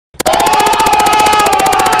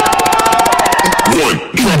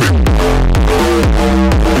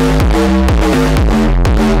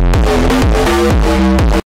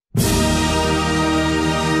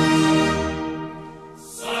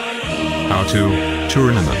to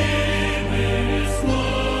tournament.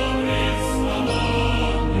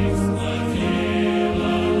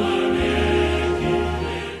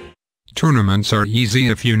 Tournaments are easy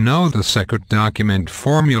if you know the secret document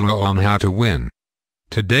formula on how to win.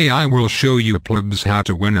 Today I will show you plebs how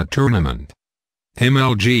to win a tournament.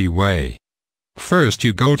 MLG way. First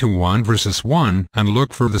you go to 1 vs 1 and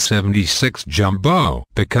look for the 76 Jumbo,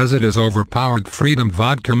 because it is overpowered Freedom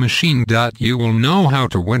Vodka machine. You will know how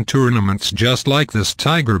to win tournaments just like this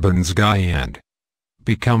Tiger Buns guy and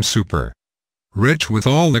become super rich with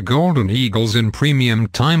all the golden eagles in premium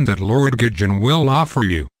time that Lord Gideon will offer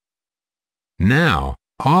you. Now,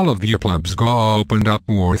 all of you plebs go open up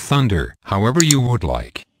War Thunder however you would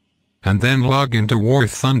like. And then log into War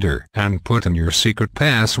Thunder and put in your secret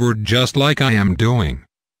password just like I am doing.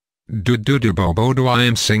 Do I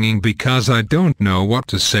am singing because I don't know what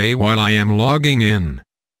to say while I am logging in.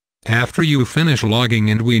 After you finish logging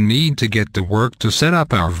in, we need to get to work to set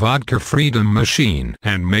up our Vodka Freedom machine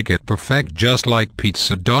and make it perfect just like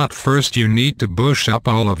pizza. First you need to bush up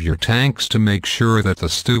all of your tanks to make sure that the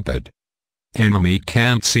stupid enemy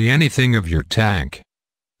can't see anything of your tank.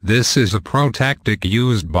 This is a pro tactic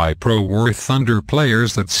used by pro War Thunder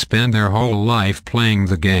players that spend their whole life playing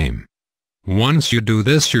the game. Once you do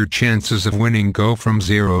this, your chances of winning go from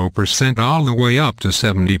 0% all the way up to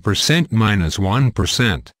 70% minus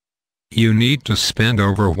 1%. You need to spend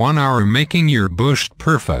over 1 hour making your bush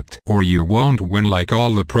perfect or you won't win like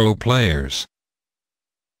all the pro players.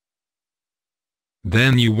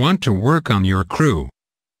 Then you want to work on your crew.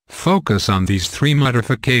 Focus on these 3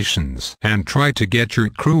 modifications and try to get your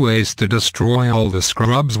crew ace to destroy all the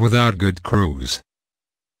scrubs without good crews.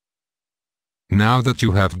 Now that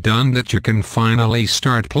you have done that, you can finally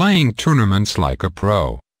start playing tournaments like a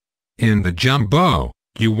pro. In the Jumbo,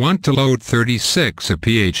 you want to load 36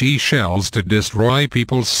 APHE shells to destroy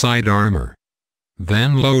people's side armor.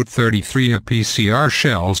 Then load 33 PCR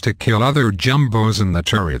shells to kill other Jumbos in the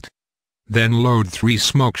turret. Then load 3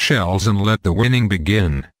 smoke shells and let the winning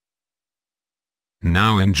begin.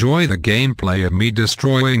 Now enjoy the gameplay of me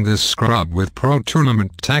destroying this scrub with pro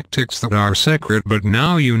tournament tactics that are secret, but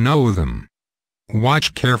now you know them.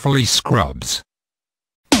 Watch carefully, scrubs.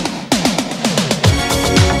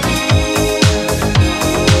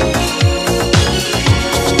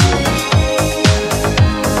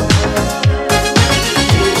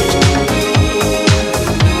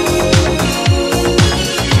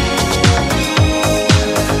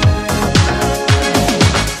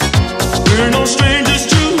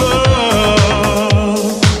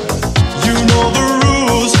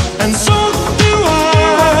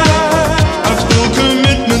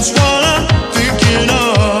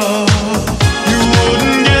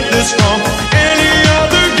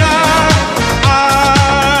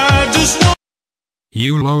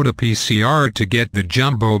 You load a PCR to get the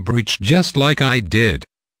Jumbo breach just like I did.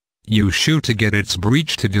 You shoot to get its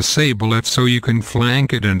breach to disable it so you can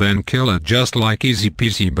flank it and then kill it just like easy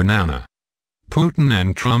peasy banana. Putin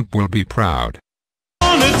and Trump will be proud.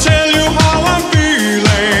 Wanna tell you how I'm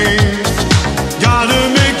feeling. Gotta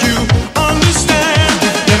make you understand.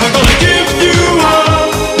 Never gonna give you up.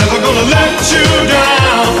 Never gonna let you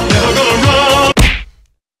down. Never gonna run.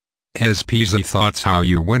 As peasy thoughts how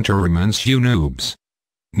you winter remains, you noobs.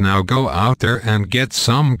 Now go out there and get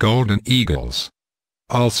some golden eagles.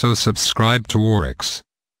 Also subscribe to Oryx.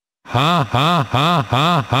 Ha ha ha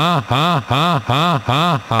ha ha ha ha ha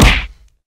ha ha.